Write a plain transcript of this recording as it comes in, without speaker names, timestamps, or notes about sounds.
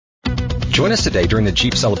Join us today during the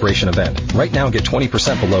Jeep Celebration event. Right now, get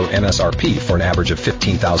 20% below MSRP for an average of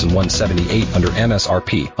 $15,178 under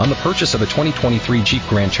MSRP on the purchase of a 2023 Jeep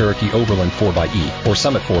Grand Cherokee Overland 4xE or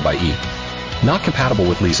Summit 4xE. Not compatible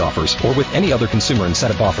with lease offers or with any other consumer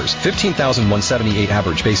incentive offers. $15,178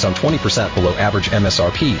 average based on 20% below average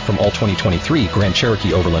MSRP from all 2023 Grand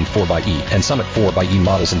Cherokee Overland 4xE and Summit 4xE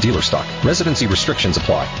models in dealer stock. Residency restrictions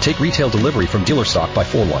apply. Take retail delivery from dealer stock by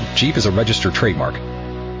 4/1. Jeep is a registered trademark.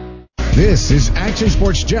 This is Action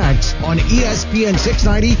Sports Jax on ESPN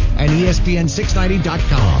 690 and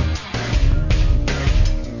ESPN690.com.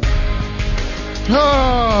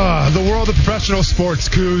 The world of professional sports,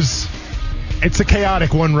 Coos. It's a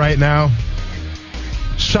chaotic one right now.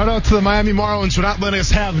 Shout out to the Miami Marlins for not letting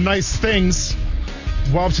us have nice things.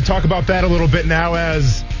 We'll have to talk about that a little bit now,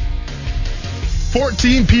 as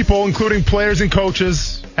 14 people, including players and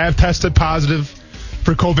coaches, have tested positive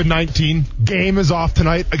for COVID-19. Game is off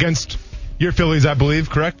tonight against your Phillies, I believe,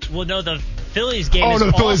 correct? Well, no, the Phillies game is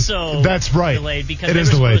also that's right. delayed because it they were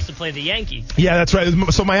supposed to play the Yankees. Yeah, that's right.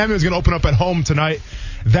 So Miami was going to open up at home tonight.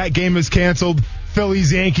 That game is canceled.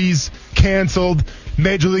 Phillies, Yankees, canceled.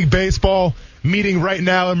 Major League Baseball meeting right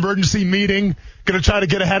now. Emergency meeting. Going to try to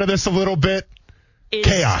get ahead of this a little bit.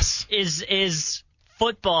 Chaos. Is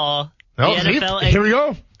football the NFL? Here we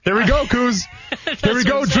go. Here we go, Coos. Here we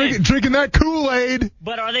go, drinking that Kool-Aid.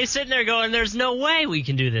 But are they sitting there going, there's no way we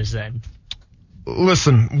can do this then?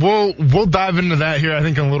 Listen, we'll dive into that here, I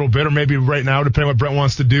think, in a little bit, or maybe right now, depending on what Brent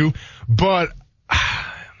wants to do. But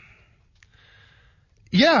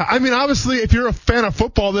yeah, I mean, obviously, if you're a fan of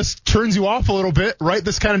football, this turns you off a little bit, right?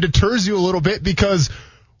 This kind of deters you a little bit because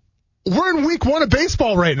we're in week 1 of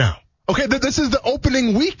baseball right now. Okay, this is the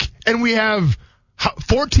opening week, and we have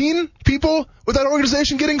 14 people with that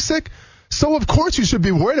organization getting sick. So, of course, you should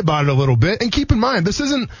be worried about it a little bit. And keep in mind, this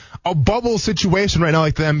isn't a bubble situation right now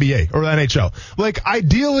like the NBA or the NHL. Like,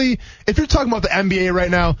 ideally, if you're talking about the NBA right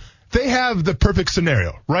now, they have the perfect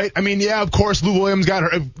scenario, right? I mean, yeah, of course, Lou Williams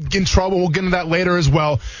got in trouble. We'll get into that later as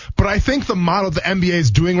well. But I think the model the NBA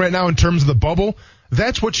is doing right now in terms of the bubble,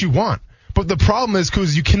 that's what you want. But the problem is,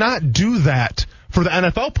 because you cannot do that for the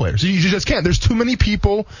NFL players. You just can't. There's too many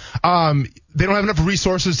people. They don't have enough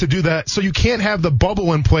resources to do that. So you can't have the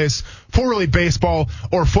bubble in place for really baseball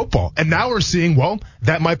or football. And now we're seeing, well,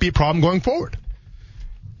 that might be a problem going forward.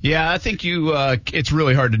 Yeah, I think it's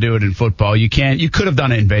really hard to do it in football. You could have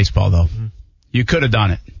done it in baseball, though. Mm-hmm. You could have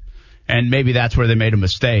done it. And maybe that's where they made a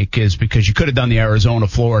mistake, is because you could have done the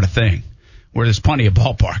Arizona-Florida thing, where there's plenty of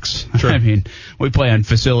ballparks. Sure. I mean, we play on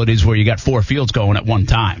facilities where you got 4 fields going at one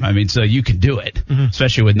time. I mean, so you can do it,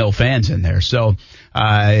 especially with no fans in there. So,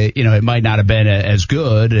 it might not have been as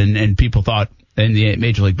good, and people thought in the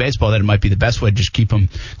Major League Baseball that it might be the best way to just keep them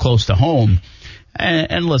close to home.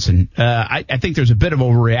 And listen, I think there's a bit of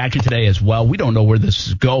overreaction today as well. We don't know where this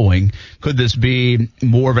is going. Could this be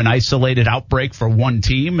more of an isolated outbreak for one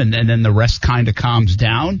team, and then the rest kind of calms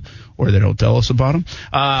down, or they don't tell us about them?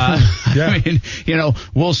 Yeah. I mean,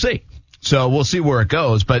 we'll see. So we'll see where it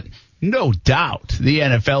goes. But no doubt the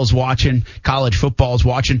NFL's watching, college football's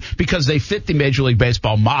watching, because they fit the Major League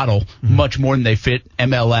Baseball model much more than they fit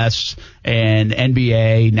MLS and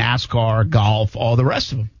NBA, NASCAR, golf, all the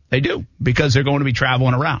rest of them. They do, because they're going to be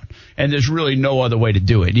traveling around. And there's really no other way to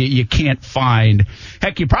do it. You can't find –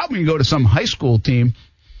 heck, you probably can go to some high school team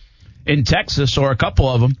in Texas, or a couple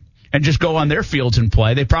of them, and just go on their fields and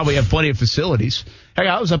play. They probably have plenty of facilities. Heck,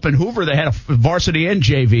 I was up in Hoover. They had a varsity and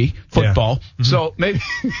JV football. Yeah. So maybe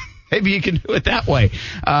you can do it that way.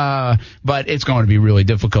 But it's going to be really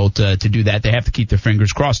difficult to do that. They have to keep their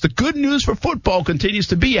fingers crossed. The good news for football continues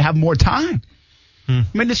to be you have more time. I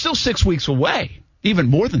mean, it's still 6 weeks away.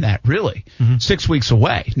 Even more than that, really. 6 weeks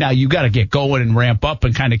away. Now, you got to get going and ramp up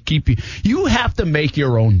and kind of keep you have to make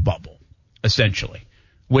your own bubble, essentially,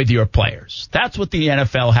 with your players. That's what the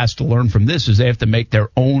NFL has to learn from this, is they have to make their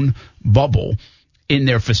own bubble in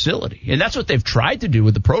their facility. And that's what they've tried to do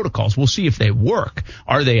with the protocols. We'll see if they work.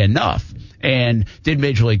 Are they enough? And did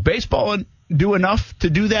Major League Baseball do enough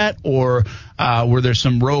to do that? Or were there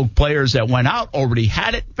some rogue players that went out, already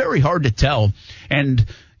had it? Very hard to tell. And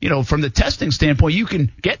from the testing standpoint, you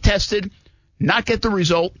can get tested, not get the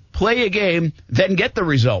result, play a game, then get the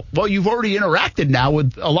result. Well, you've already interacted now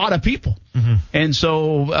with a lot of people. And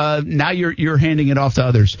so now you're handing it off to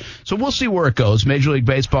others. So we'll see where it goes. Major League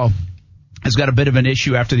Baseball has got a bit of an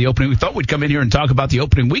issue after the opening. We thought we'd come in here and talk about the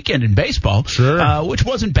opening weekend in baseball, which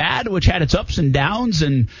wasn't bad, which had its ups and downs.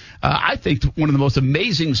 And I think one of the most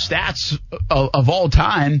amazing stats of all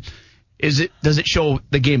time does it show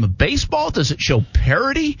the game of baseball? Does it show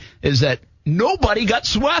parity? Is that nobody got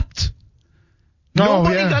swept?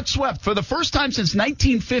 Nobody got swept. For the first time since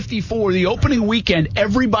 1954, the opening weekend,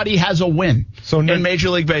 everybody has a win in Major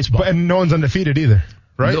League Baseball. And no one's undefeated either,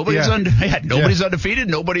 right? Nobody's undefeated.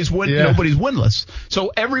 Nobody's winless.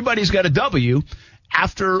 So everybody's got a W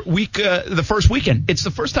after the first weekend. It's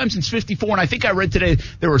the first time since 54, and I think I read today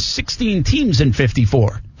there were 16 teams in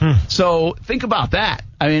 54. So think about that.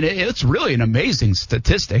 I mean, it's really an amazing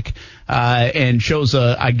statistic, and shows,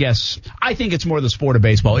 I think it's more the sport of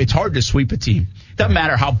baseball. It's hard to sweep a team. Doesn't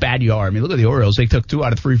matter how bad you are. I mean, look at the Orioles. They took 2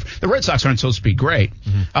 out of 3. The Red Sox aren't supposed to be great.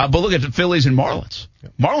 But look at the Phillies and Marlins.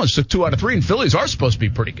 Marlins took 2 out of 3, and Phillies are supposed to be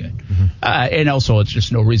pretty good. And also, it's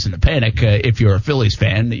just no reason to panic. If you're a Phillies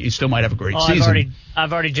fan, you still might have a great season.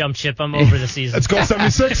 I've already jumped ship. I'm over the season. Let's go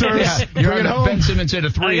 76ers. You're on Ben Simmons hit a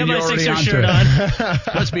 3, and you're already on to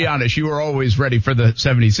it. Let's be honest. You were always ready for the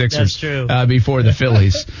 76ers. That's true. Before the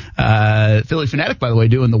Phillies. Philly Fanatic, by the way,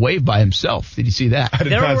 doing the wave by himself. Did you see that?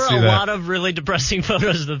 There were a lot of really depressing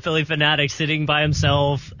photos of the Philly Fanatic sitting by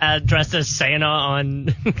himself, dressed as Santa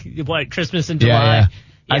on Christmas in July. Yeah.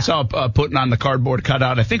 I saw putting on the cardboard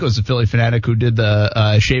cutout. I think it was the Philly Fanatic who did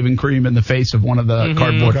the shaving cream in the face of one of the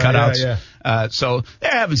cardboard cutouts. So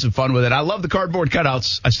they're having some fun with it. I love the cardboard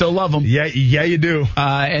cutouts. I still love them. Yeah, you do.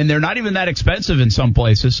 And they're not even that expensive in some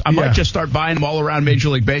places. I might just start buying them all around Major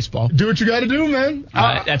League Baseball. Do what you got to do, man.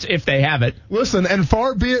 That's if they have it. Listen, and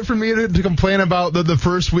far be it from me to complain about the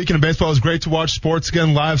first weekend of baseball. It was great to watch sports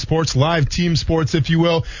again, live team sports, if you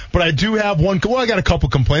will. But I do have I got a couple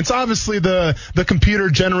complaints. Obviously, the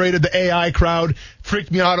computer-generated, the AI crowd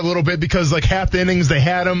freaked me out a little bit because like half the innings they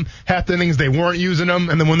had them, half the innings they weren't using them,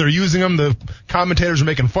 and then when they're using them, the commentators are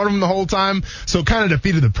making fun of them the whole time, so it kind of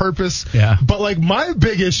defeated the purpose. Yeah. But like my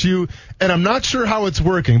big issue, and I'm not sure how it's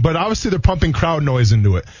working, but obviously they're pumping crowd noise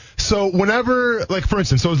into it. So whenever, like for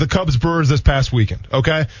instance, so it was the Cubs-Brewers this past weekend,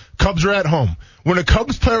 okay? Cubs are at home. When a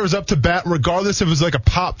Cubs player was up to bat, regardless if it was like a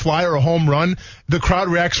pop fly or a home run, the crowd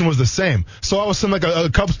reaction was the same. So all of a sudden, like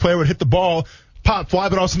a Cubs player would hit the ball, pop fly,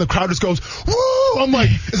 but all of a sudden the crowd just goes, woo! I'm like,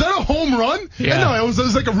 is that a home run? Yeah. And no, it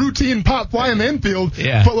was like a routine pop fly in the infield.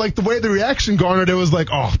 Yeah. But like the way the reaction garnered, it was like,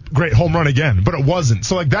 oh, great home run again. But it wasn't.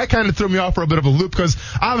 So like that kind of threw me off for a bit of a loop because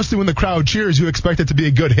obviously when the crowd cheers, you expect it to be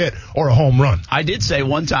a good hit or a home run. I did say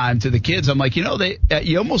one time to the kids, I'm like, you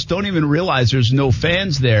almost don't even realize there's no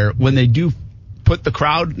fans there when they do put the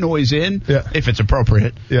crowd noise in, if it's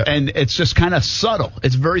appropriate. Yeah. And it's just kind of subtle.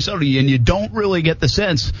 It's very subtle, and you don't really get the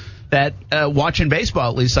sense that watching baseball,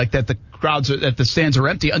 at least, like that the stands are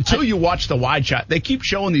empty until you watch the wide shot. They keep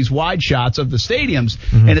showing these wide shots of the stadiums,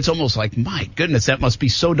 and it's almost like, my goodness, that must be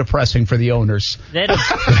so depressing for the owners. They had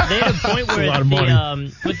a point where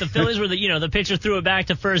with the Phillies where the pitcher threw it back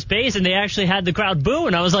to first base, and they actually had the crowd boo,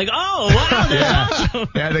 and I was like, oh, wow, that's awesome.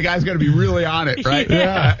 Yeah, the guy's got to be really on it, right?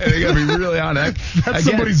 Yeah. They got to be really on it. That's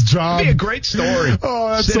somebody's job. It'd be a great story. Oh,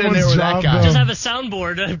 that's Sitting there someone's with job. that guy. Just have a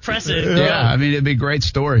soundboard, press it. Yeah, I mean, it'd be a great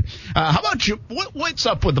story. How about you? What's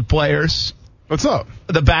up with the players? What's up?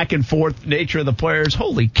 The back and forth nature of the players.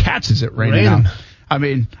 Holy cats, is it raining out? I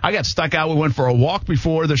mean, I got stuck out. We went for a walk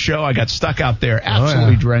before the show. I got stuck out there,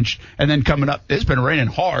 absolutely drenched. And then coming up, it's been raining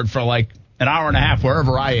hard for like an hour and a half,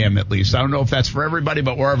 wherever I am, at least. I don't know if that's for everybody,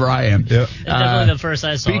 but wherever I am. Yeah. Definitely the first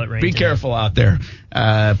I saw it rain. Be careful out there.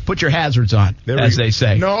 Put your hazards on, as they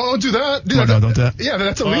say. No, don't do that. No, don't do that. Yeah,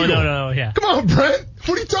 that's illegal. Oh, no, yeah. Come on, Brent.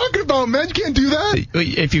 What are you talking about, man? You can't do that.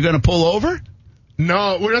 If you're going to pull over?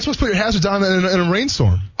 No, we're not supposed to put your hazards on in a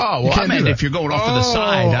rainstorm. Oh, well, I meant if you're going off to the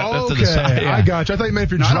side. Okay. To the side, yeah. I got you. I thought you meant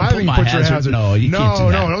if you're driving, put your hazard. No, you can't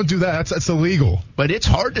do that. No, don't do that. That's illegal. But it's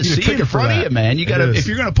hard to see in front of you, man. You gotta, if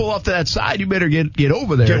you're going to pull off to that side, you better get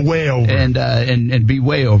over there. Get way over. And be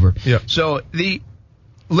way over. Yeah. So the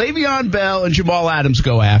Le'Veon Bell and Jamal Adams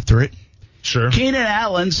go after it. Sure. Keenan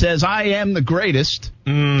Allen says, I am the greatest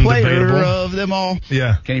player debatable. of them all.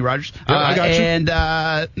 Yeah. Kenny Rogers. Yeah, I got you.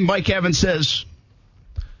 And Mike Evans says,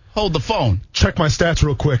 hold the phone. Check my stats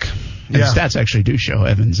real quick. And stats actually do show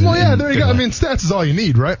Evans. Well, yeah, there you go. I mean, stats is all you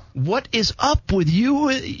need, right? What is up with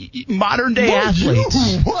you modern-day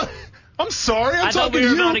athletes? What? I'm sorry. I thought we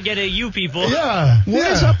were about to get at you people. Yeah.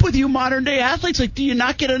 What is up with you modern-day athletes? Like, do you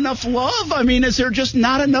not get enough love? I mean, is there just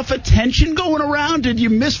not enough attention going around? Did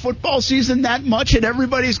you miss football season that much and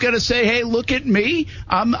everybody's going to say, hey, look at me.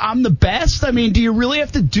 I'm the best? I mean, do you really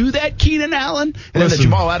have to do that, Keenan Allen? And then the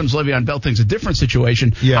Jamal Adams, Le'Veon Bell thing's a different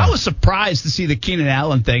situation. Yeah. I was surprised to see the Keenan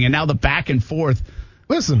Allen thing and now the back and forth.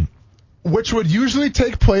 Listen, which would usually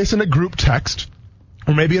take place in a group text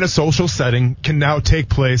or maybe in a social setting can now take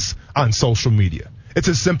place on social media. It's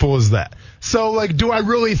as simple as that. So, like, do I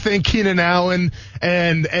really think Keenan Allen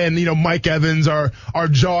and Mike Evans are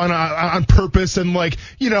jawing on purpose and, like,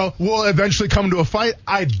 will eventually come to a fight?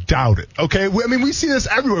 I doubt it, okay? We see this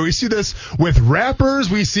everywhere. We see this with rappers.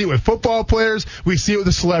 We see it with football players. We see it with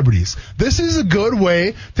the celebrities. This is a good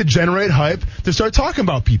way to generate hype, to start talking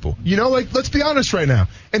about people. Let's be honest right now.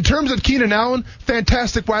 In terms of Keenan Allen,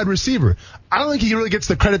 fantastic wide receiver. I don't think he really gets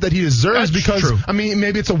the credit that he deserves. That's because, true.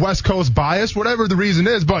 Maybe it's a West Coast bias, whatever the reason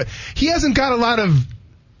is, but he hasn't got a lot of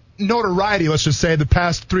notoriety, let's just say, the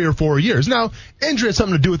past 3 or 4 years. Now, injury has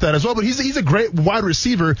something to do with that as well, but he's a great wide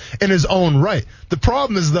receiver in his own right. The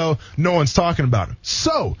problem is, though, no one's talking about him.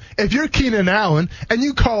 So, if you're Keenan Allen and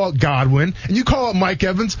you call out Godwin and you call out Mike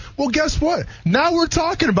Evans, well, guess what? Now we're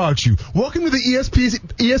talking about you. Welcome to the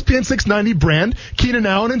ESPN 690 brand, Keenan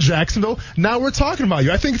Allen in Jacksonville. Now we're talking about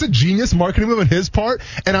you. I think it's a genius marketing move on his part,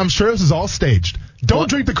 and I'm sure this is all staged. Don't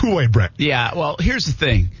drink the Kool-Aid, Brett. Yeah, well, here's the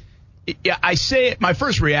thing. Yeah, I say it. My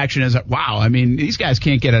first reaction is, wow, these guys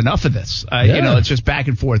can't get enough of this. It's just back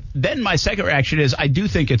and forth. Then my second reaction is, I do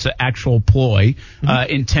think it's an actual ploy,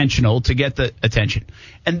 intentional to get the attention.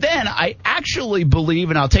 And then I actually believe,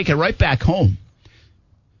 and I'll take it right back home,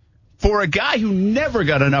 for a guy who never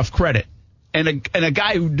got enough credit and a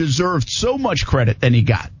guy who deserved so much credit than he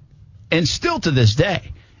got, and still to this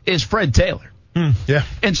day, is Fred Taylor. Yeah.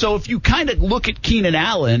 And so if you kind of look at Keenan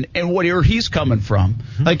Allen and where he's coming from,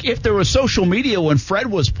 like if there was social media when Fred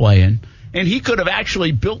was playing and he could have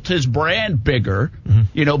actually built his brand bigger,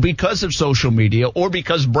 because of social media or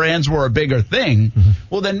because brands were a bigger thing,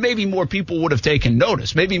 well, then maybe more people would have taken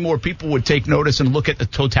notice. Maybe more people would take notice and look at the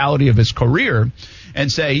totality of his career and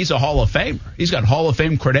say he's a Hall of Famer. He's got Hall of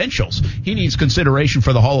Fame credentials. He needs consideration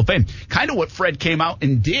for the Hall of Fame. Kind of what Fred came out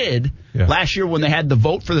and did last year when they had the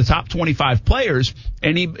vote for the top 25 players,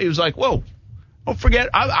 and he was like, whoa, don't forget,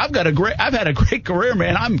 I've had a great career,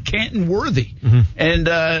 man. I'm Canton worthy. And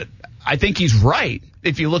I think he's right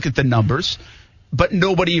if you look at the numbers, but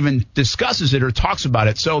nobody even discusses it or talks about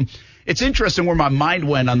it. So it's interesting where my mind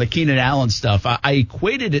went on the Keenan Allen stuff. I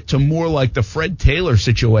equated it to more like the Fred Taylor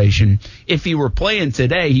situation. If he were playing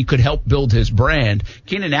today, he could help build his brand.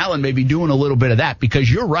 Keenan Allen may be doing a little bit of that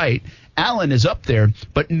because you're right. Allen is up there,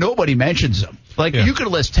 but nobody mentions him. You could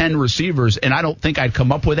list 10 receivers, and I don't think I'd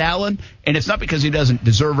come up with Allen. And it's not because he doesn't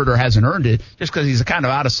deserve it or hasn't earned it, just because he's kind of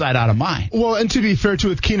out of sight, out of mind. Well, and to be fair, too,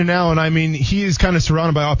 with Keenan Allen, he's kind of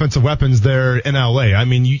surrounded by offensive weapons there in L.A.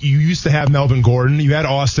 You used to have Melvin Gordon, you had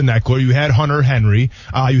Austin Eckler, you had Hunter Henry,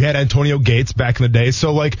 you had Antonio Gates back in the day.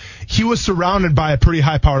 So, he was surrounded by a pretty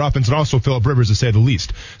high-powered offense, and also Phillip Rivers, to say the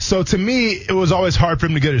least. So, to me, it was always hard for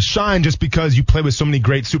him to get his shine just because you play with so many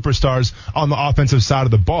great superstars on the offensive side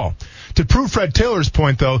of the ball. To prove Fred Taylor's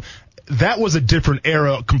point, though, that was a different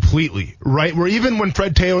era completely, right? Where even when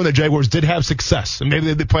Fred Taylor and the Jaguars did have success, and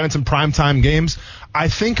maybe they played in some primetime games, I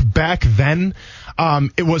think back then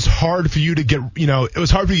it was hard for you to get,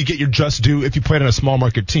 get your just due if you played on a small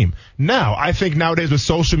market team. Now, I think nowadays with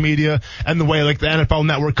social media and the way the NFL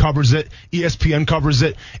Network covers it, ESPN covers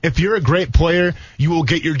it, if you're a great player, you will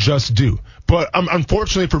get your just due. But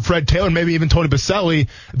unfortunately for Fred Taylor, maybe even Tony Baselli,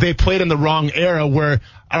 they played in the wrong era where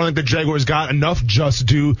I don't think the Jaguars got enough just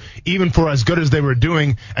due, even for as good as they were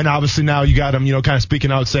doing. And obviously now you got them, kind of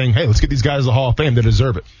speaking out saying, hey, let's get these guys the Hall of Fame. They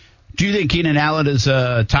deserve it. Do you think Keenan Allen is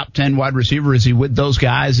a top 10 wide receiver? Is he with those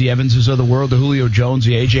guys, the Evanses of the world, the Julio Jones,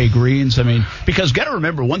 the A.J. Greens? Because got to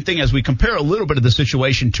remember one thing as we compare a little bit of the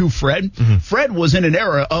situation to Fred. Fred was in an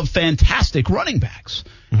era of fantastic running backs.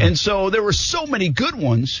 And so there were so many good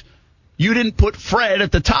ones. You didn't put Fred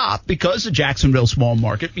at the top because of Jacksonville small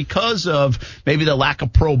market, because of maybe the lack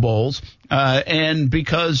of Pro Bowls, and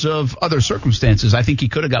because of other circumstances. I think he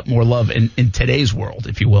could have got more love in today's world,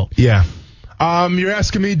 if you will. Yeah. You're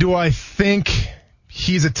asking me, do I think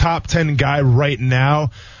he's a top 10 guy right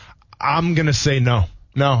now? I'm going to say no.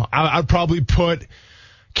 No, I'd probably put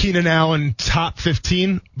Keenan Allen top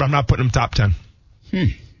 15, but I'm not putting him top 10.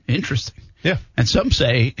 Interesting. Yeah. And some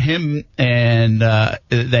say him and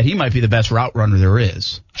that he might be the best route runner there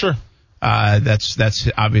is. Sure. That's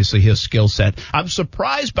obviously his skill set. I'm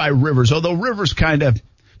surprised by Rivers, although Rivers kind of,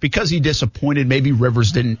 because he disappointed, maybe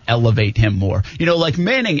Rivers didn't elevate him more. Like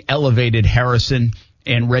Manning elevated Harrison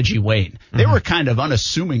and Reggie Wayne. They were kind of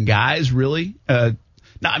unassuming guys, really. They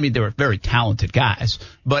were very talented guys,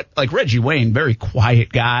 but like Reggie Wayne, very quiet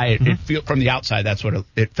guy. From the outside, that's what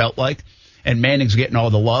it felt like. And Manning's getting all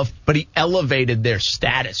the love, but he elevated their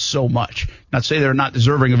status so much. Not to say they're not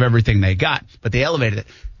deserving of everything they got, but they elevated it.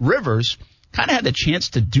 Rivers kind of had the chance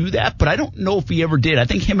to do that, but I don't know if he ever did. I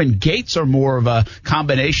think him and Gates are more of a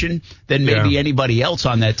combination than maybe anybody else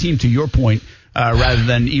on that team, to your point. rather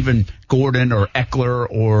than even Gordon or Eckler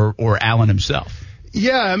or Allen himself.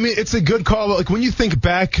 Yeah, I mean, it's a good call. Like, when you think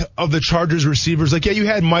back of the Chargers receivers, like, yeah, you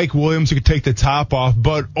had Mike Williams who could take the top off,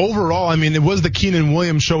 but overall, I mean, it was the Keenan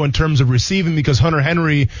Williams show in terms of receiving, because Hunter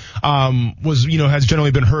Henry, has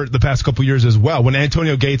generally been hurt the past couple years as well. When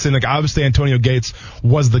Antonio Gates, and like, obviously Antonio Gates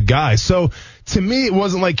was the guy. So, to me, it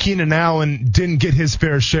wasn't like Keenan Allen didn't get his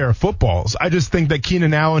fair share of footballs. I just think that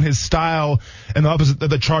Keenan Allen, his style, and the opposite that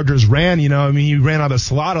the Chargers ran, he ran out of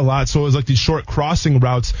slot a lot, so it was like these short crossing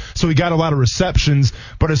routes, so he got a lot of receptions.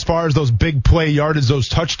 But as far as those big play yardage, those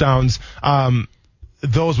touchdowns,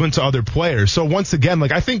 those went to other players. So once again,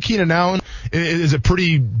 like, I think Keenan Allen is a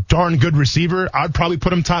pretty darn good receiver. I'd probably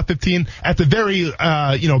put him top 15 at the very,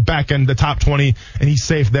 back end, the top 20, and he's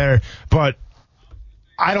safe there. But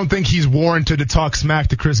I don't think he's warranted to talk smack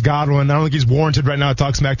to Chris Godwin. I don't think he's warranted right now to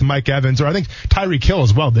talk smack to Mike Evans, or I think Tyreek Hill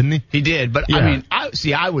as well, didn't he? He did, but yeah.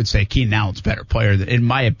 I would say Keenan Allen's a better player, in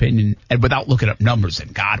my opinion, and without looking up numbers, than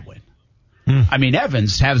Godwin. I mean,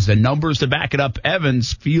 Evans has the numbers to back it up.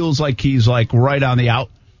 Evans feels like he's like right on the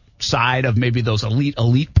outside of maybe those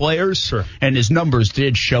elite players, sure, and his numbers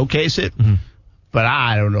did showcase it. Mm-hmm. But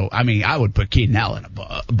I don't know. I mean, I would put Keenan Allen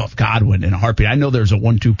above Godwin in a heartbeat. I know there's a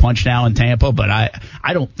 1-2 punch now in Tampa, but I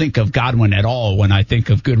don't think of Godwin at all when I think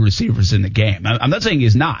of good receivers in the game. I'm not saying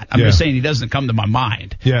he's not. I'm just saying he doesn't come to my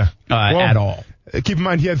mind at all. Keep in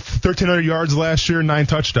mind, he had 1,300 yards last year, 9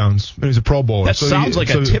 touchdowns, and he's a Pro Bowler. That sounds like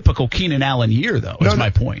a typical Keenan Allen year, though, is my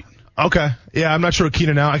point. Okay. Yeah, I'm not sure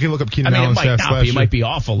Keenan Allen. I can look up Keenan Allen's stats last year. It might be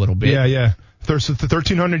off a little bit. Yeah. There's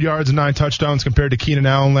 1,300 yards and 9 touchdowns compared to Keenan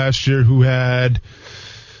Allen last year, who had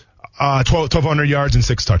 1,200 yards and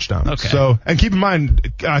 6 touchdowns. Okay. So, and keep in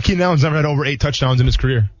mind, Keenan Allen's never had over 8 touchdowns in his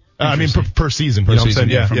career. Per season. Per season,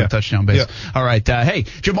 from a touchdown base. Yeah. All right. Hey,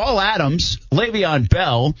 Jamal Adams, Le'Veon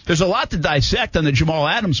Bell. There's a lot to dissect on the Jamal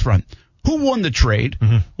Adams front. Who won the trade?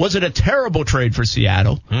 Mm-hmm. Was it a terrible trade for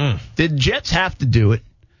Seattle? Did Jets have to do it?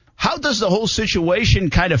 How does the whole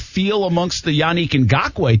situation kind of feel amongst the Yannick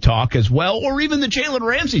Ngakoue talk as well, or even the Jalen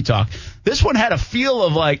Ramsey talk? This one had a feel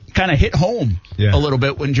of like kind of hit home a little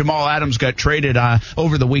bit when Jamal Adams got traded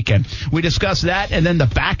over the weekend. We discussed that, and then the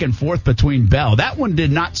back and forth between Bell. That one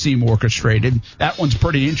did not seem orchestrated. That one's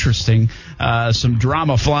pretty interesting. Some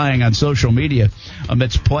drama flying on social media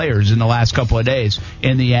amidst players in the last couple of days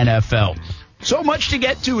in the NFL. So much to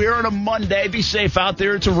get to here on a Monday. Be safe out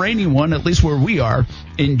there. It's a rainy one, at least where we are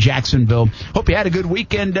in Jacksonville. Hope you had a good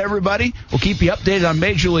weekend, everybody. We'll keep you updated on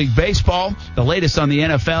Major League Baseball, the latest on the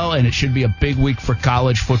NFL, and it should be a big week for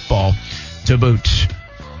college football to boot.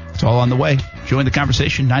 It's all on the way. Join the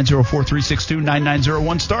conversation,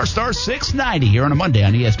 904-362-9901, star 690 here on a Monday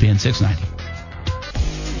on ESPN 690.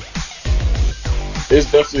 It's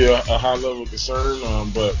definitely a high level of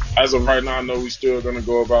concern, but as of right now, I know we're still going to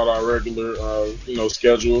go about our regular,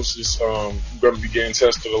 schedules. It's going to be getting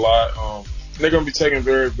tested a lot. They're going to be taking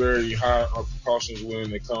very, very high precautions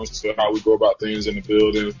when it comes to how we go about things in the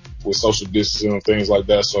building with social distancing and things like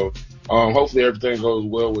that. So hopefully everything goes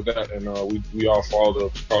well with that, and we all follow the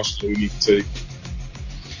precautions that we need to take.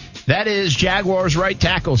 That is Jaguars right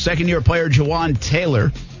tackle, second-year player Jawan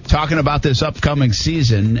Taylor, talking about this upcoming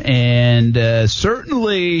season, and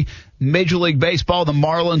certainly Major League Baseball, the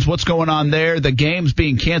Marlins, what's going on there? The game's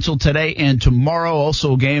being canceled today and tomorrow.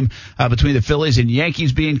 Also a game between the Phillies and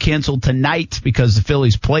Yankees being canceled tonight because the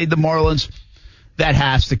Phillies played the Marlins. That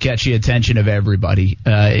has to catch the attention of everybody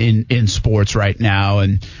in sports right now,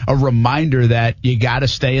 and a reminder that you got to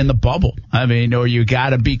stay in the bubble. I mean, or you got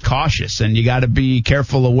to be cautious, and you got to be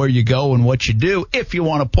careful of where you go and what you do if you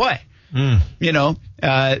want to play.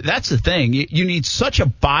 That's the thing. You need such a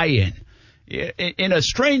buy-in. In a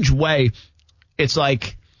strange way, it's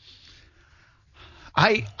like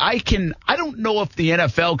I don't know if the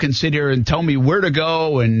NFL can sit here and tell me where to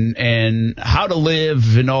go and how to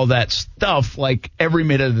live and all that stuff like every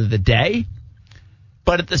minute of the day.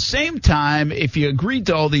 But at the same time, if you agreed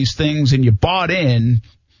to all these things and you bought in,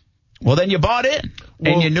 well, then you bought in,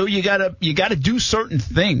 and you know you gotta do certain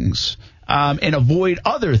things and avoid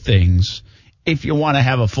other things if you want to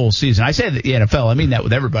have a full season. I say that the NFL, I mean that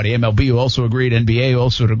with everybody. MLB who also agreed, NBA who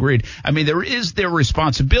also agreed. I mean, there is their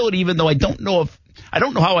responsibility, even though I don't know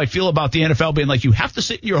how I feel about the NFL being like, you have to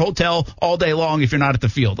sit in your hotel all day long if you're not at the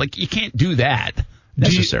field. Like, you can't do that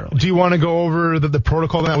necessarily. Do you want to go over the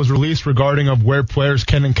protocol that was released regarding of where players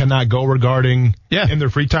can and cannot go regarding in their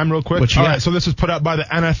free time real quick? All right, so this was put out by the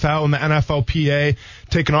NFL and the NFLPA,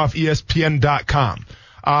 taken off ESPN.com.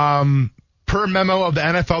 Per memo of the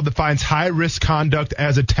NFL defines high-risk conduct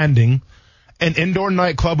as attending an indoor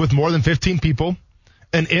nightclub with more than 15 people,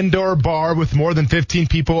 an indoor bar with more than 15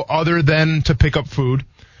 people other than to pick up food,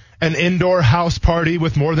 an indoor house party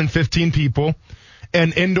with more than 15 people,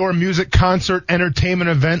 an indoor music concert entertainment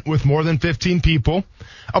event with more than 15 people,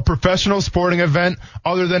 a professional sporting event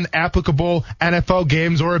other than applicable NFL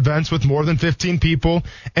games or events with more than 15 people,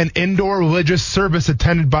 an indoor religious service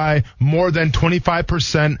attended by more than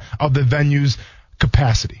 25% of the venue's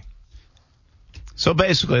capacity. So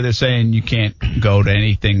basically they're saying you can't go to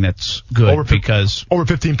anything that's good because over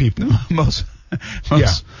 15 people. most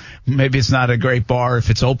maybe it's not a great bar if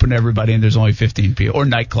it's open to everybody and there's only 15 people, or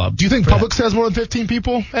nightclub. Do you think Publix has more than 15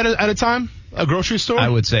 people at a time? A grocery store? I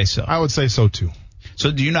would say so. I would say so too. So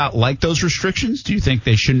do you not like those restrictions? Do you think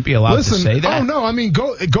they shouldn't be allowed to say that? Oh, no. I mean,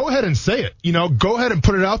 go ahead and say it. Go ahead and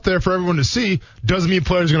put it out there for everyone to see. Doesn't mean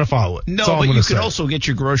players are going to follow it. No, but you can also get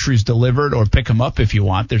your groceries delivered or pick them up if you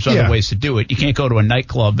want. There's other ways to do it. You can't go to a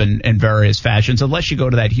nightclub in various fashions unless you go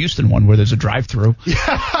to that Houston one where there's a drive-thru.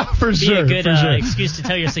 Yeah, for sure. Be a good excuse to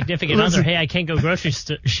tell your significant other, hey, I can't go grocery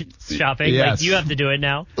shopping. Yes. Like, you have to do it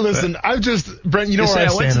now. Listen, Brent, you know where I stand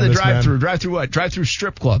on this, went to the drive-thru. Drive-thru what? Drive-thru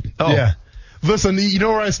strip club. Oh. Yeah. Listen, you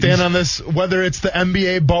know where I stand on this? Whether it's the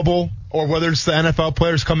NBA bubble or whether it's the NFL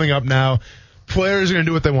players coming up now, players are going to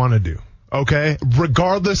do what they want to do, okay?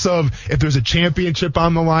 Regardless of if there's a championship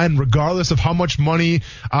on the line, regardless of how much money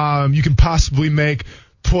you can possibly make,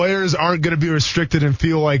 players aren't going to be restricted and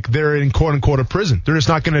feel like they're in quote-unquote a prison. They're just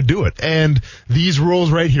not going to do it. And these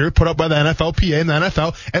rules right here put up by the NFLPA and the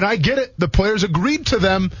NFL, and I get it, the players agreed to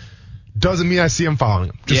them, doesn't mean I see them following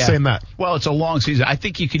them. Just saying that. Well, it's a long season. I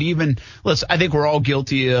think you could even I think we're all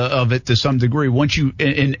guilty of it to some degree. Once you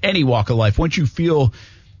in any walk of life, once you feel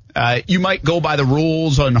you might go by the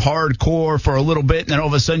rules on hardcore for a little bit, and then all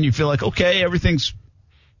of a sudden you feel like, okay, everything's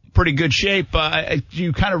pretty good shape.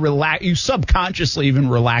 You kind of relax. You subconsciously even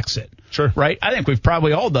relax it. Sure. Right? I think we've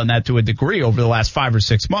probably all done that to a degree over the last 5 or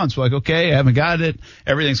 6 months. We're like, okay, I haven't got it.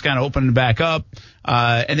 Everything's kind of opening back up.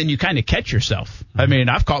 And then you kind of catch yourself. Mm-hmm. I mean,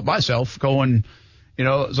 I've caught myself going,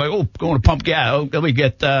 it's like, going to pump gas. Oh, let me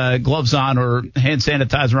get gloves on or hand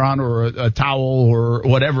sanitizer on or a towel or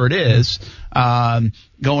whatever it is.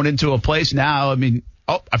 Going into a place now, I mean,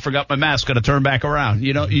 I forgot my mask. Got to turn back around.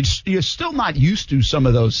 You're still not used to some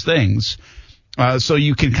of those things. So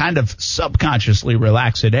you can kind of subconsciously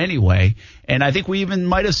relax it anyway. And I think we even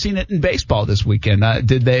might have seen it in baseball this weekend.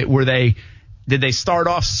 Did they start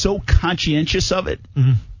off so conscientious of it,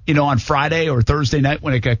 on Friday or Thursday night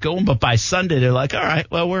when it got going? But by Sunday, they're like, all right,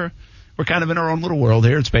 well, we're kind of in our own little world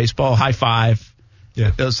here. It's baseball, high five,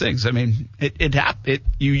 those things. I mean,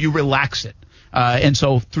 you relax it. And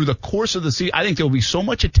so through the course of the season, I think there will be so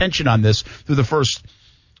much attention on this through the first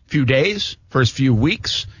few days, first few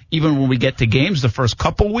weeks, even when we get to games, the first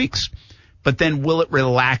couple weeks. But then will it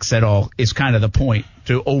relax at all is kind of the point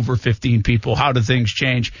to over 15 people. How do things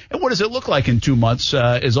change? And what does it look like in 2 months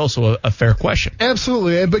is also a fair question.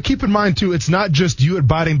 Absolutely. But keep in mind, too, it's not just you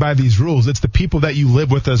abiding by these rules. It's the people that you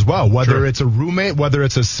live with as well, whether it's a roommate, whether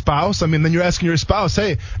it's a spouse. I mean, then you're asking your spouse,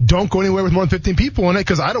 hey, don't go anywhere with more than 15 people in it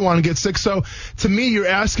because I don't want to get sick. So to me, you're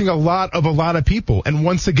asking a lot of people. And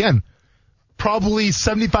once again, probably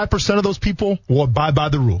 75% of those people will abide by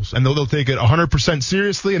the rules, and they'll take it 100%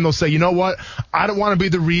 seriously, and they'll say, you know what, I don't want to be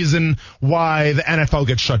the reason why the NFL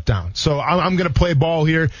gets shut down. So I'm going to play ball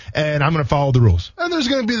here, and I'm going to follow the rules. And there's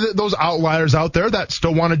going to be those outliers out there that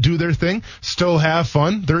still want to do their thing, still have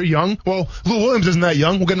fun. They're young. Well, Lou Williams isn't that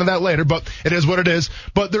young. We'll get into that later, but it is what it is.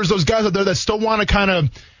 But there's those guys out there that still want to kind of,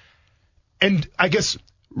 and I guess,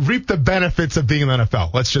 reap the benefits of being in the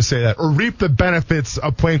NFL. Let's just say that. Or reap the benefits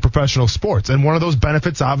of playing professional sports. And one of those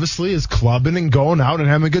benefits, obviously, is clubbing and going out and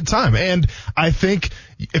having a good time. And I think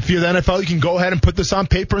if you're the NFL, you can go ahead and put this on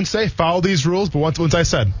paper and say, follow these rules. But once I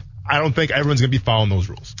said, I don't think everyone's going to be following those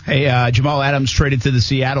rules. Hey, Jamal Adams traded to the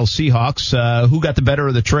Seattle Seahawks. Who got the better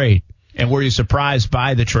of the trade? And were you surprised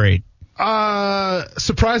by the trade?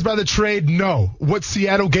 Surprised by the trade? No. What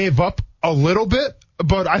Seattle gave up? A little bit.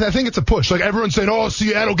 But I think it's a push. Like everyone's saying, oh,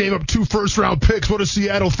 Seattle gave up 2 first-round picks. What is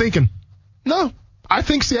Seattle thinking? No. I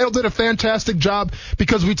think Seattle did a fantastic job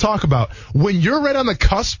because we talk about when you're right on the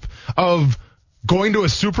cusp of going to a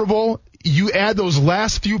Super Bowl, you add those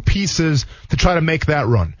last few pieces to try to make that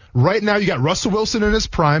run. Right now, you got Russell Wilson in his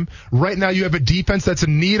prime. Right now, you have a defense that's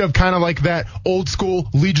in need of kind of like that old school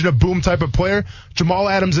Legion of Boom type of player. Jamal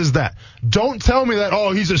Adams is that. Don't tell me that,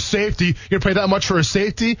 oh, he's a safety. You're going to pay that much for a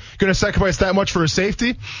safety? You're going to sacrifice that much for a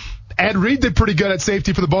safety? Ed Reed did pretty good at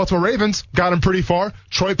safety for the Baltimore Ravens. Got him pretty far.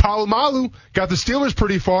 Troy Polamalu got the Steelers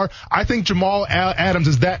pretty far. I think Jamal Adams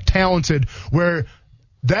is that talented where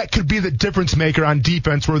that could be the difference maker on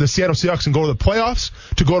defense where the Seattle Seahawks can go to the playoffs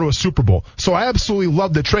to go to a Super Bowl. So I absolutely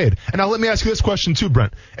love the trade. And now let me ask you this question too,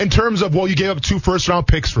 Brent. In terms of, well, you gave up 2 first-round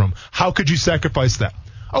picks for him. How could you sacrifice that?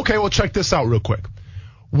 Okay, well, check this out real quick.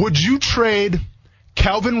 Would you trade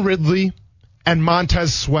Calvin Ridley and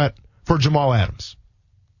Montez Sweat for Jamal Adams?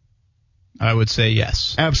 I would say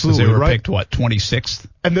yes. Absolutely, they were right? picked, 26th?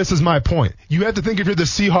 And this is my point. You have to think if you're the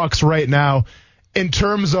Seahawks right now, in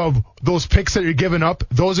terms of those picks that you're giving up,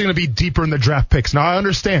 those are going to be deeper in the draft picks. Now, I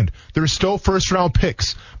understand there's still first-round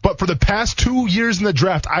picks, but for the past 2 years in the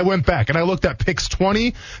draft, I went back and I looked at picks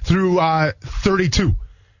 20 through 32.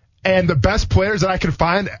 And the best players that I could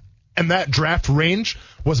find in that draft range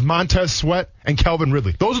was Montez Sweat and Calvin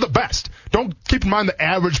Ridley. Those are the best. Don't keep in mind the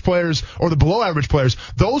average players or the below-average players.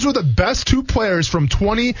 Those were the best 2 players from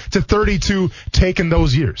 20 to 32 taken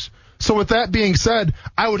those years. So with that being said,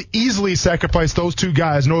 I would easily sacrifice those 2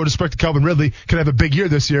 guys. No respect to Calvin Ridley, could have a big year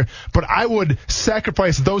this year, but I would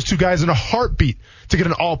sacrifice those 2 guys in a heartbeat to get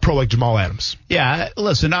an all-pro like Jamal Adams. Yeah,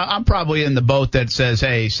 listen, I'm probably in the boat that says,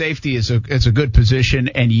 hey, safety is a good position,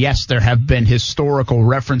 and yes, there have been historical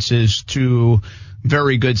references to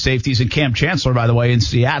very good safeties, and Cam Chancellor, by the way, in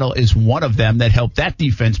Seattle is one of them that helped that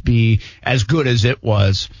defense be as good as it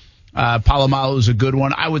was. Palomalu is a good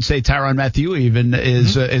one. I would say Tyrann Mathieu even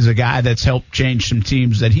is a guy that's helped change some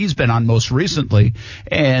teams that he's been on most recently.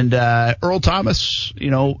 And Earl Thomas,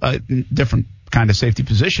 different kind of safety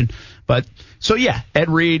position. But so yeah, Ed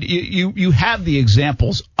Reed, you have the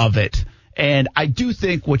examples of it. And I do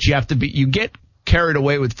think what you have to be, you get carried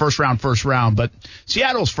away with first round, but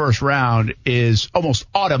Seattle's first round is almost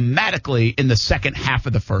automatically in the second half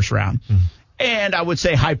of the first round. And I would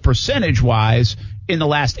say high percentage-wise in the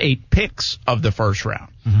last 8 picks of the first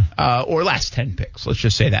round, or last 10 picks. Let's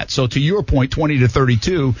just say that. So to your point, 20 to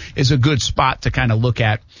 32 is a good spot to kind of look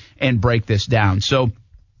at and break this down. So,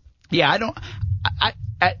 yeah,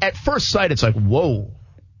 at first sight, it's like, whoa,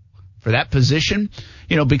 for that position,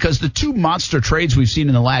 because the 2 monster trades we've seen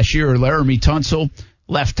in the last year are Laramie Tunsil,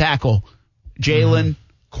 left tackle, Jalen,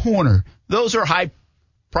 corner. Those are high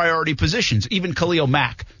priority positions. Even Khalil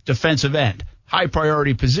Mack, defensive end, high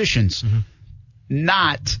priority positions,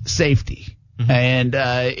 not safety. And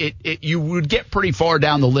you would get pretty far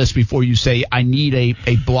down the list before you say, I need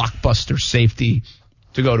a blockbuster safety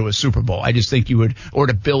to go to a Super Bowl. I just think you would, or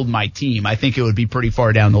to build my team, I think it would be pretty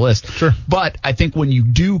far down the list. Sure. But I think when you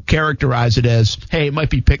do characterize it as, hey, it might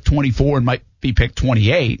be pick 24 and might be pick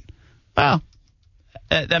 28, well,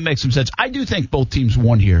 that makes some sense. I do think both teams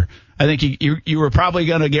won here. I think you were probably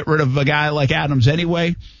going to get rid of a guy like Adams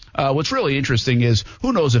anyway. What's really interesting is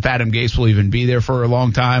who knows if Adam Gase will even be there for a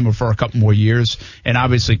long time or for a couple more years. And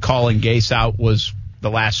obviously calling Gase out was the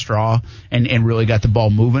last straw and really got the ball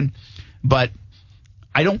moving. But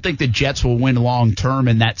I don't think the Jets will win long term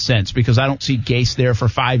in that sense because I don't see Gase there for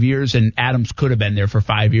 5 years and Adams could have been there for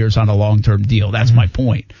 5 years on a long-term deal. That's my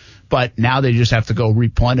point. But now they just have to go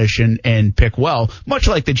replenish and pick well, much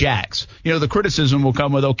like the Jags. The criticism will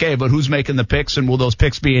come with, okay, but who's making the picks and will those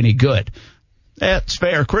picks be any good? That's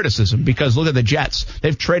fair criticism because look at the Jets.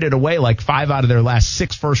 They've traded away like 5 out of their last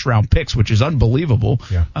 6 first-round picks, which is unbelievable.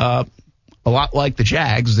 Yeah. A lot like the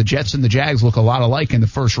Jags. The Jets and the Jags look a lot alike in the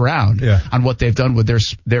first round on what they've done with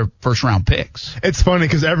their first-round picks. It's funny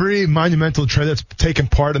because every monumental trade that's taken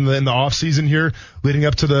part in the offseason here leading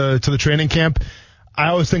up to the training camp, I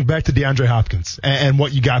always think back to DeAndre Hopkins and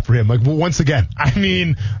what you got for him. Like, once again, I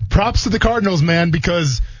mean, props to the Cardinals, man,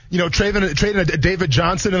 because, trading a David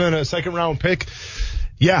Johnson and then a second-round pick,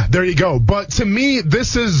 yeah, there you go. But to me,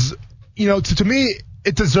 this is, to me,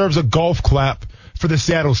 it deserves a golf clap for the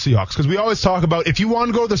Seattle Seahawks because we always talk about if you want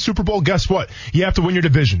to go to the Super Bowl, guess what? You have to win your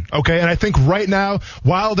division, okay? And I think right now,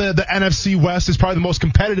 while the NFC West is probably the most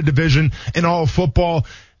competitive division in all of football,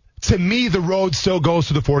 to me, the road still goes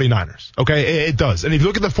to the 49ers, okay? It does. And if you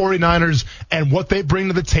look at the 49ers and what they bring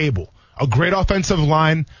to the table, a great offensive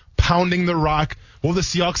line, pounding the rock, well, the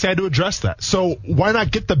Seahawks had to address that. So why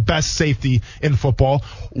not get the best safety in football?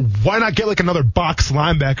 Why not get like another box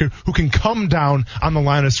linebacker who can come down on the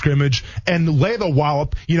line of scrimmage and lay the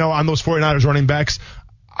wallop, on those 49ers running backs?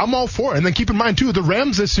 I'm all for it. And then keep in mind, too, the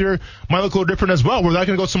Rams this year might look a little different as well. We're not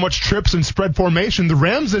going to go so much trips and spread formation. The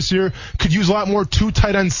Rams this year could use a lot more 2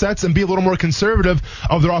 tight end sets and be a little more conservative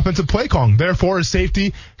of their offensive play calling. Therefore, a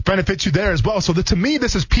safety benefits you there as well. So to me,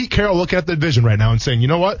 this is Pete Carroll looking at the division right now and saying, you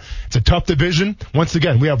know what? It's a tough division. Once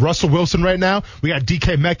again, we have Russell Wilson right now. We got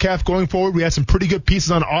DK Metcalf going forward. We had some pretty good pieces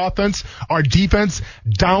on offense. Our defense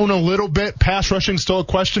down a little bit. Pass rushing still a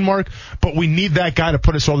question mark, but we need that guy to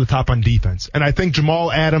put us over the top on defense. And I think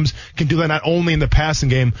Jamal Adams can do that not only in the passing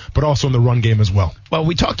game, but also in the run game as well. Well,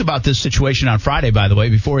 we talked about this situation on Friday, by the way,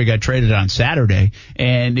 before he got traded on Saturday,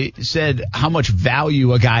 and it said how much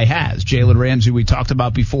value a guy has. Jalen Ramsey, we talked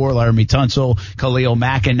about before. before, Laramie Tunsil, Khalil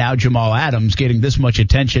Mack, and now Jamal Adams getting this much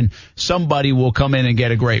attention, somebody will come in and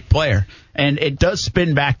get a great player. And it does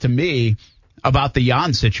spin back to me about the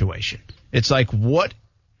Jan situation. It's like, what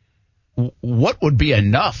would be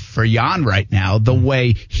enough for Jan right now, the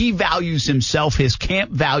way he values himself, his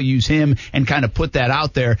camp values him, and kind of put that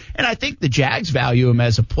out there. And I think the Jags value him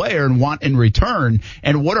as a player and want in return.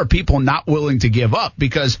 And what are people not willing to give up?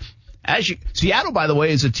 Because Seattle, by the way,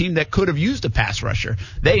 is a team that could have used a pass rusher.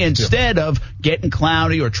 They, instead of getting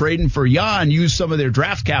Clowney or trading for Jan, use some of their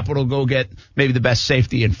draft capital to go get maybe the best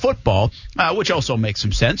safety in football, which also makes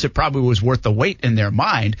some sense. It probably was worth the wait in their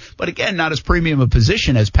mind. But again, not as premium a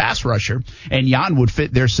position as pass rusher, and Jan would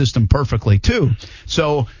fit their system perfectly too.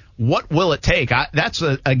 So what will it take? I thought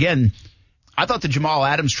the Jamal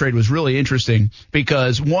Adams trade was really interesting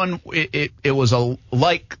because, one, it was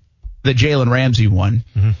like the Jalen Ramsey one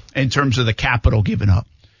in terms of the capital given up.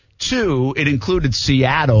 Two, it included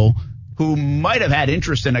Seattle, who might have had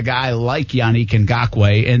interest in a guy like Yannick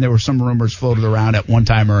Ngakoue, and there were some rumors floated around at one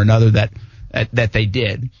time or another that they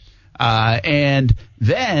did. And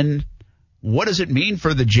then what does it mean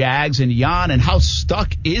for the Jags and Jan, and how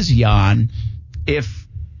stuck is Jan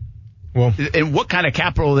and what kind of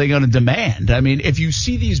capital are they going to demand? I mean, if you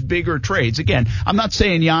see these bigger trades, again, I'm not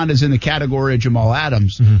saying Jan is in the category of Jamal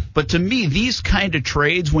Adams, but to me, these kind of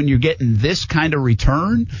trades, when you're getting this kind of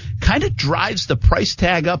return, kind of drives the price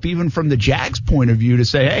tag up even from the Jags' point of view to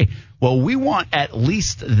say, hey, well, we want at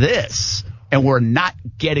least this, and we're not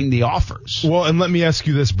getting the offers. Well, and let me ask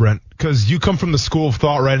you this, Brent, because you come from the school of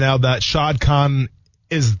thought right now that Shad Khan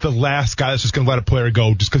is the last guy that's just going to let a player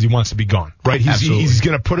go just because he wants to be gone, right? He's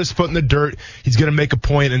going to put his foot in the dirt. He's going to make a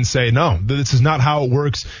point and say, no, this is not how it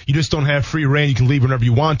works. You just don't have free reign. You can leave whenever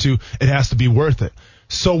you want to. It has to be worth it.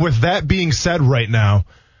 So with that being said right now,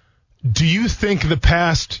 do you think the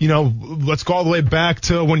past, let's go all the way back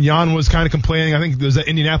to when Jan was kind of complaining. I think there was that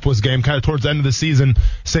Indianapolis game kind of towards the end of the season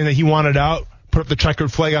saying that he wanted out, put up the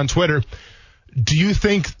checkered flag on Twitter. Do you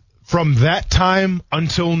think from that time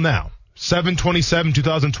until now,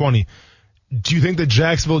 7/27/2020, do you think the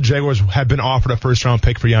Jacksonville Jaguars have been offered a first-round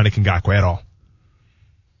pick for Yannick Ngakoue at all?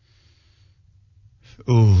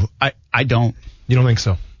 Ooh, I don't. You don't think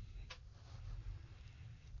so?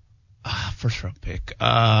 First-round pick.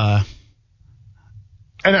 And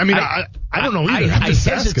I mean, I don't know either. I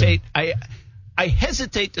hesitate. I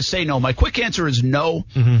hesitate to say no. My quick answer is no.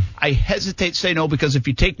 I hesitate to say no because if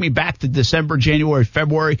you take me back to December, January,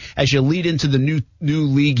 February, as you lead into the new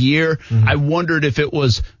league year, I wondered if it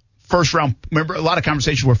was first round. Remember, a lot of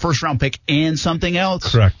conversations were first round pick and something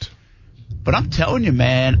else. Correct. But I'm telling you,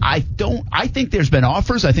 man, I think there's been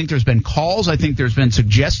offers. I think there's been calls. I think there's been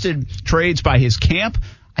suggested trades by his camp.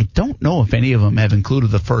 I don't know if any of them have included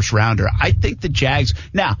the first rounder. I think the Jags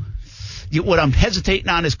now. What I'm hesitating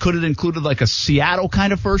on is, could it included like a Seattle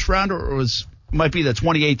kind of first rounder, or might be the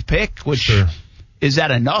 28th pick, which is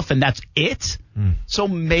that enough and that's it? So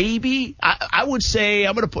maybe I would say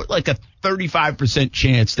I'm going to put like a 35%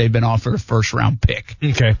 chance they've been offered a first round pick.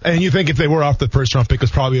 Okay. And you think if they were off the first round pick, it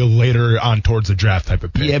was probably a later on towards the draft type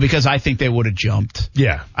of pick? Yeah, because I think they would have jumped.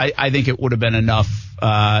 Yeah. I think it would have been enough.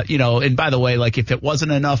 And by the way, like if it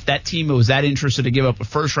wasn't enough, that team who was that interested to give up a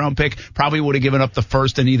first round pick probably would have given up the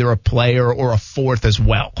first and either a player or a fourth as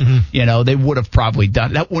well. They would have probably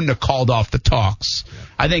done that. Wouldn't have called off the talks. Yeah.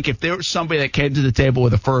 I think if there was somebody that came to the table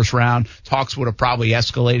with a first round, talks would have probably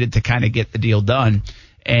escalated to kind of get the deal done.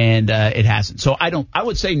 And it hasn't. So I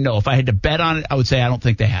would say no. If I had to bet on it, I would say I don't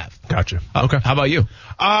think they have. Gotcha. Okay. How about you?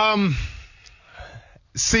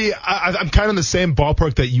 See, I'm kind of in the same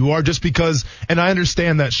ballpark that you are, just because, and I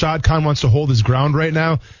understand that Shad Khan wants to hold his ground right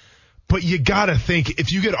now, but you got to think,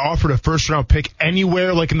 if you get offered a first-round pick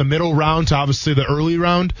anywhere, like in the middle round to obviously the early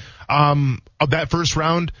round of that first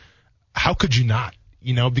round, how could you not?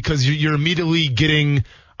 Because you're immediately getting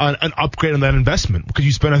an upgrade on that investment because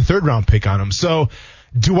you spent a third-round pick on him. So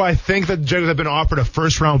do I think that the Jaguars have been offered a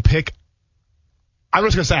first-round pick? I'm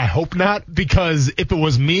just going to say I hope not, because if it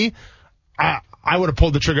was me, I would have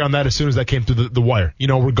pulled the trigger on that as soon as that came through the wire,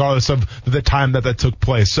 regardless of the time that took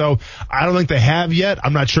place. So I don't think they have yet.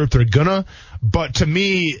 I'm not sure if they're gonna, but to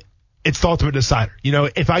me, it's the ultimate decider.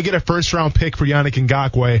 If I get a first-round pick for Yannick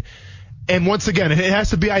Ngakoue, and once again, it has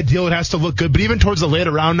to be ideal, it has to look good, but even towards the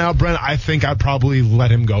later round now, Brent, I think I'd probably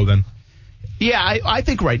let him go then. Yeah, I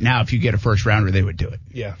think right now if you get a first rounder, they would do it.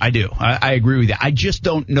 Yeah. I do. I agree with you. I just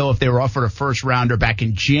don't know if they were offered a first rounder back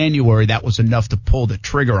in January that was enough to pull the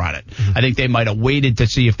trigger on it. I think they might have waited to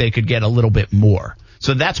see if they could get a little bit more.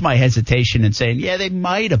 So that's my hesitation in saying, yeah, they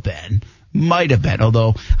might have been,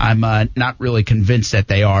 although I'm not really convinced that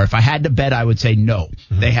they are. If I had to bet, I would say no.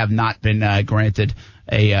 They have not been granted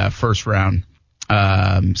a first round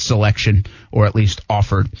selection, or at least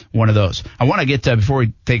offered one of those. I want to get to, before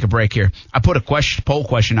we take a break here, I put a poll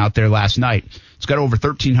question out there last night. It's got over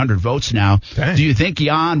 1,300 votes now. Dang. Do you think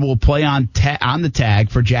Jan will play on the tag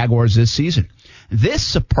for Jaguars this season? This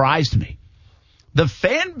surprised me. The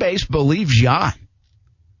fan base believes Jan.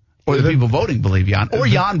 Or the people voting believe Jan. Or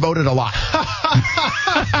Jan voted a lot.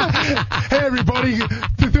 Hey, everybody.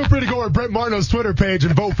 Feel free to go to Brett Martineau's Twitter page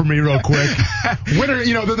and vote for me real quick. Winner,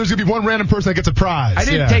 there's going to be one random person that gets a prize. I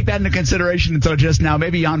didn't take that into consideration until just now.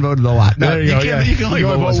 Maybe Jan voted a lot. No, there you go. You can only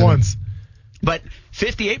vote once. once. But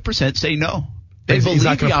 58% say no. They believe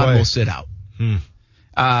Jan will sit out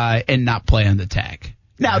and not play on the tag.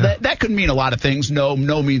 Now, that could mean a lot of things. No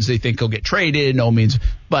means they think he'll get traded. No means.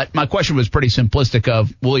 But my question was pretty simplistic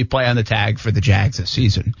of, will he play on the tag for the Jags this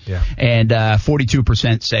season? Yeah. And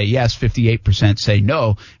 42% say yes, 58% say no.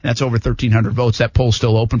 And that's over 1,300 votes. That poll's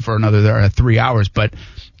still open for another 3 hours. But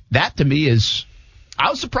that, to me, I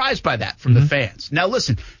was surprised by that from the fans. Now,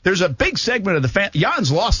 listen, there's a big segment of the fan.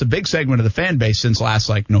 Jan's lost a big segment of the fan base since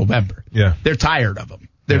last, November. Yeah. They're tired of him.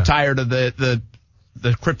 They're tired of the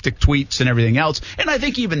cryptic tweets and everything else. And I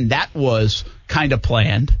think even that was kind of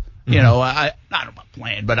planned. I don't know about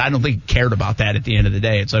planned, but I don't think he cared about that at the end of the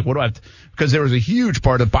day. It's like, what do I have to, because there was a huge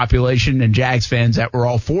part of the population and Jags fans that were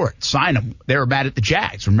all for it. Sign them. They were mad at the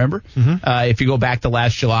Jags, remember? If you go back to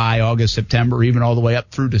last July, August, September, even all the way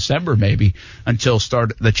up through December maybe, until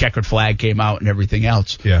the checkered flag came out and everything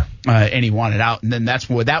else. Yeah. And he wanted out. And then that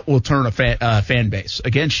will turn a fan base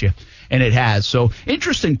against you. And it has. So,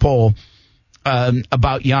 interesting poll.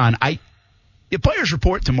 About Jan. The players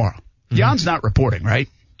report tomorrow. Jan's not reporting, right?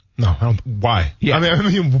 No, I don't. Why? Yeah. I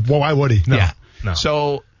mean, why would he? No. Yeah. No.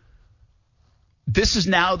 So this is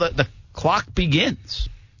now the clock begins.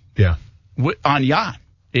 Yeah. On Jan.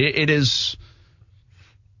 It is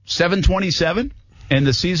 7:27, and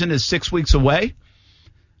the season is 6 weeks away.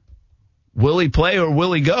 Will he play, or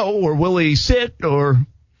will he go, or will he sit, or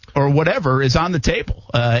whatever is on the table.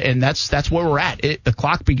 And that's where we're at. The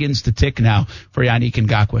clock begins to tick now for Yannick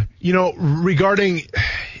Ngakoue. Regarding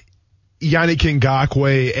Yannick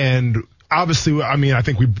Ngakoue, and obviously, I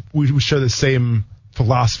think we share the same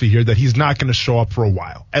philosophy here that he's not going to show up for a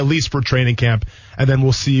while, at least for training camp, and then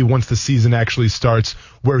we'll see once the season actually starts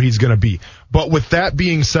where he's going to be. But with that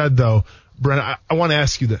being said, though, Brent, I want to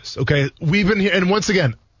ask you this, okay? We've been here, and once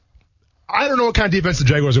again, I don't know what kind of defense the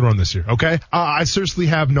Jaguars are going to run this year, okay? I seriously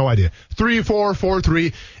have no idea. 3-4,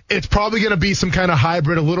 4-3. It's probably going to be some kind of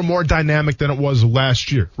hybrid, a little more dynamic than it was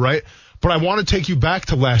last year, right? But I want to take you back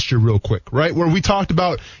to last year real quick, right? Where we talked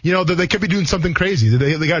about, that they could be doing something crazy.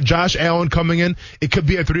 They got Josh Allen coming in. It could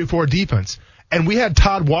be a 3-4 defense. And we had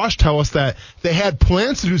Todd Wash tell us that they had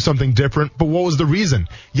plans to do something different, but what was the reason?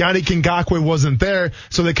 Yannick Ngakoue wasn't there,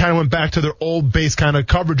 so they kind of went back to their old base kind of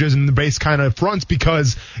coverages and the base kind of fronts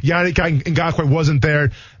because Yannick Ngakoue wasn't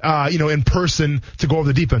there, in person to go over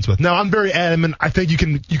the defense with. Now, I'm very adamant. I think you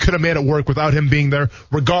could have made it work without him being there.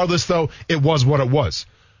 Regardless, though, it was what it was.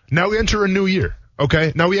 Now we enter a new year.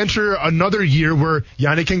 Okay, now we enter another year where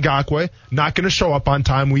Yannick Ngakoue not going to show up on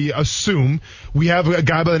time. We assume we have a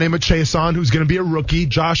guy by the name of Chason who's going to be a rookie.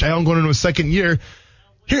 Josh Allen going into his second year.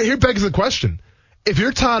 Here begs the question: if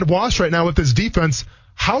you're Todd Wash right now with this defense,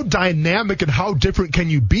 how dynamic and how different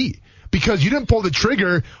can you be? Because you didn't pull the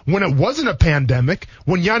trigger when it wasn't a pandemic,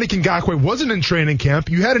 when Yannick Ngakoue wasn't in training camp.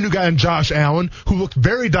 You had a new guy in Josh Allen who looked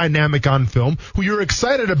very dynamic on film, who you're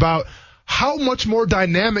excited about. How much more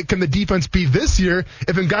dynamic can the defense be this year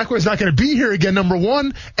if Ngakoue is not going to be here again, number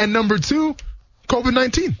one, and number two,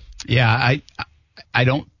 COVID-19? Yeah, I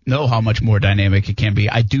don't know how much more dynamic it can be.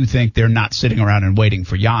 I do think they're not sitting around and waiting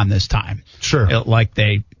for Jan this time. Sure. Like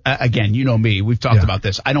they, again, you know me, we've talked about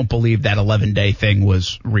this. I don't believe that 11-day thing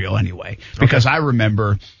was real anyway, because I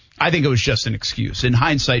remember, I think it was just an excuse. In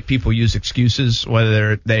hindsight, people use excuses,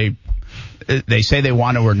 whether they say they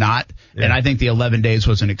want to or not. Yeah. And I think the 11 days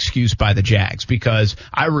was an excuse by the Jags, because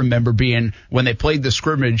I remember when they played the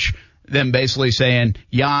scrimmage, them basically saying,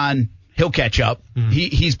 Jan, he'll catch up. Mm-hmm.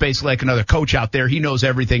 He's basically like another coach out there. He knows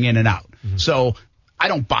everything in and out. Mm-hmm. So I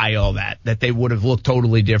don't buy all that they would have looked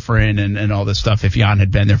totally different and all this stuff if Jan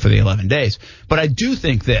had been there for the 11 days. But I do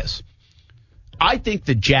think this. I think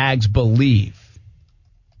the Jags believe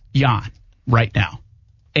Jan right now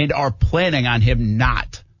and are planning on him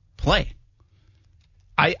not playing.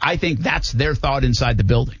 I think that's their thought inside the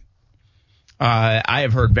building. I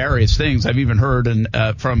have heard various things. I've even heard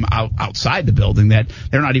from outside the building that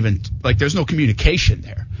they're not even, there's no communication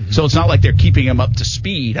there. Mm-hmm. So it's not like they're keeping him up to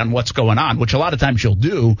speed on what's going on, which a lot of times you'll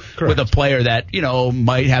do with a player that,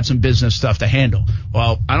 might have some business stuff to handle.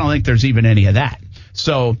 Well, I don't think there's even any of that.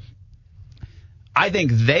 So I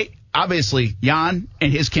think obviously, Jan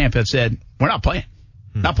and his camp have said, we're not playing.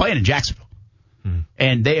 Not playing in Jacksonville.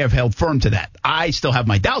 And they have held firm to that. I still have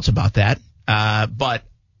my doubts about that, but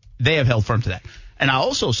they have held firm to that. And I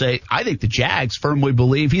also say, I think the Jags firmly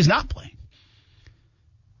believe he's not playing.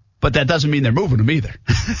 But that doesn't mean they're moving him either.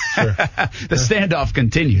 Sure. The standoff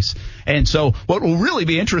continues. And so what will really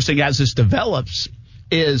be interesting as this develops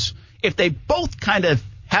is if they both kind of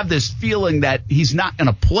have this feeling that he's not going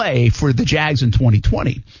to play for the Jags in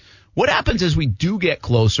 2020. What happens is we do get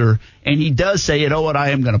closer, and he does say, you know what,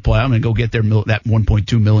 I am going to play. I'm going to go get that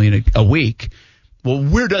 $1.2 million a week. Well,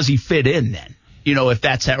 where does he fit in then? If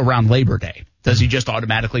that's around Labor Day. Does he just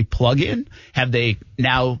automatically plug in? Have they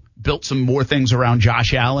now built some more things around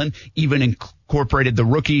Josh Allen, even incorporated the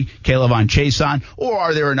rookie, K'Lavon Chaisson? Or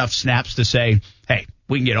are there enough snaps to say, hey,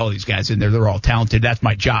 we can get all these guys in there. They're all talented. That's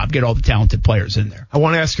my job. Get all the talented players in there. I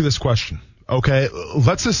want to ask you this question. Okay,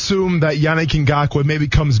 let's assume that Yannick Ngakoue maybe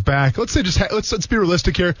comes back. Let's say let's be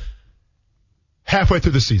realistic here. Halfway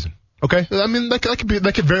through the season. Okay, I mean that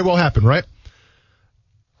could very well happen, right?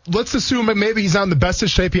 Let's assume that maybe he's not in the best of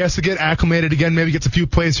shape. He has to get acclimated again. Maybe gets a few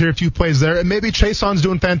plays here, a few plays there, and maybe Chaisson's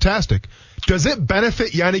doing fantastic. Does it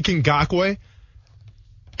benefit Yannick Ngakoue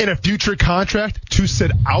in a future contract to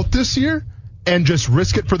sit out this year and just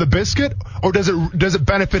risk it for the biscuit, or does it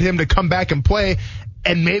benefit him to come back and play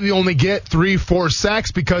and maybe only get 3-4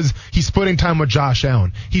 sacks because he's splitting time with Josh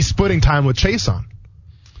Allen? He's splitting time with Chaisson.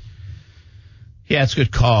 Yeah, it's a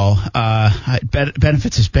good call. It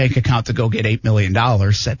benefits his bank account to go get $8 million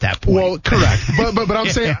at that point. Well, correct. but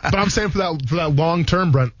I'm saying for that long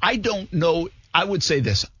term, Brent. I don't know. I would say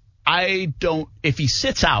this. If he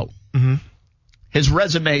sits out, his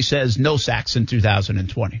resume says no sacks in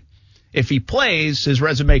 2020. If he plays, his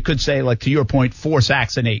resume could say, like to your point, 4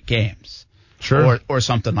 sacks in 8 games. Sure. Or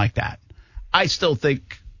something like that. I still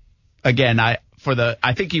think, again, I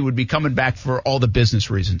think he would be coming back for all the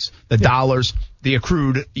business reasons, the dollars, the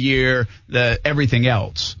accrued year, the everything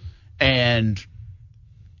else. And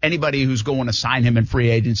anybody who's going to sign him in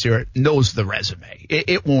free agency knows the resume.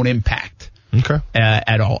 It won't impact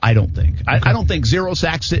at all, I don't think. Okay. I don't think 0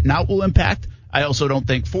 sacks sitting out will impact. I also don't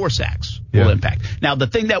think 4 sacks will impact. Now, the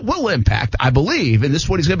thing that will impact, I believe, and this is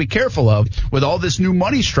what he's going to be careful of with all this new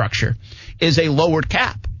money structure, is a lowered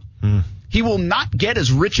cap. He will not get as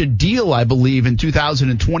rich a deal, I believe, in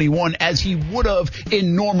 2021 as he would have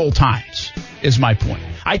in normal times, is my point.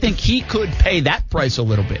 I think he could pay that price a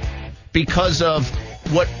little bit because of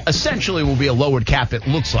what essentially will be a lowered cap, it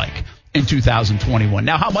looks like, in 2021.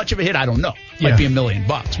 Now, how much of a hit, I don't know. Might be $1 million.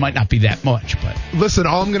 Might not be that much. But listen,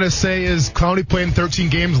 all I'm going to say is Clowney played in 13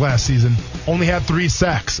 games last season, only had 3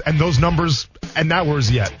 sacks, and those numbers and not where's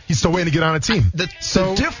he at. He's still waiting to get on a team.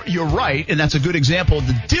 You're right, and that's a good example.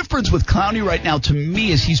 The difference with Clowney right now, to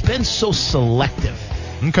me, is he's been so selective.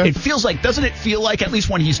 Okay. It feels like, doesn't it feel like, at least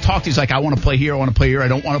when he's talked, he's like, I want to play here, I want to play here, I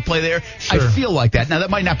don't want to play there. Sure. I feel like that. Now,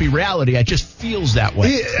 that might not be reality. It just feels that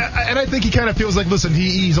way. And I think he kind of feels like, listen,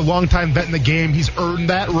 he's a long-time vet in the game. He's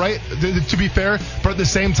earned that, right, to be fair. But at the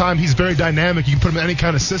same time, he's very dynamic. You can put him in any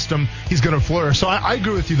kind of system, he's going to flourish. So I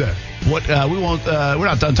agree with you there. We're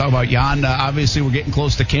not done talking about Jan. Obviously, we're getting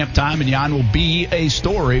close to camp time, and Jan will be a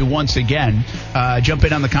story once again. Jump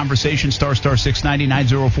in on the conversation, star 690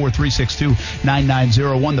 904-362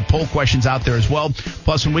 9901. The poll question's out there as well.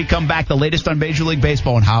 Plus, when we come back, the latest on Major League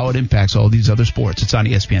Baseball and how it impacts all these other sports. It's on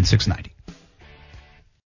ESPN 690.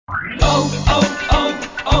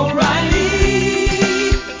 O'Reilly.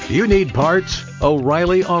 You need parts?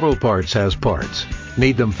 O'Reilly Auto Parts has parts.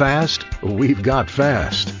 Need them fast? We've got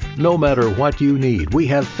fast. No matter what you need, we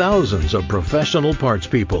have thousands of professional parts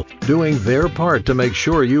people doing their part to make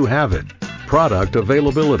sure you have it. Product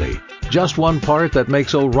availability. Just one part that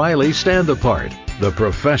makes O'Reilly stand apart. The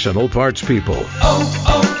professional parts people.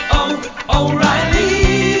 O'Reilly.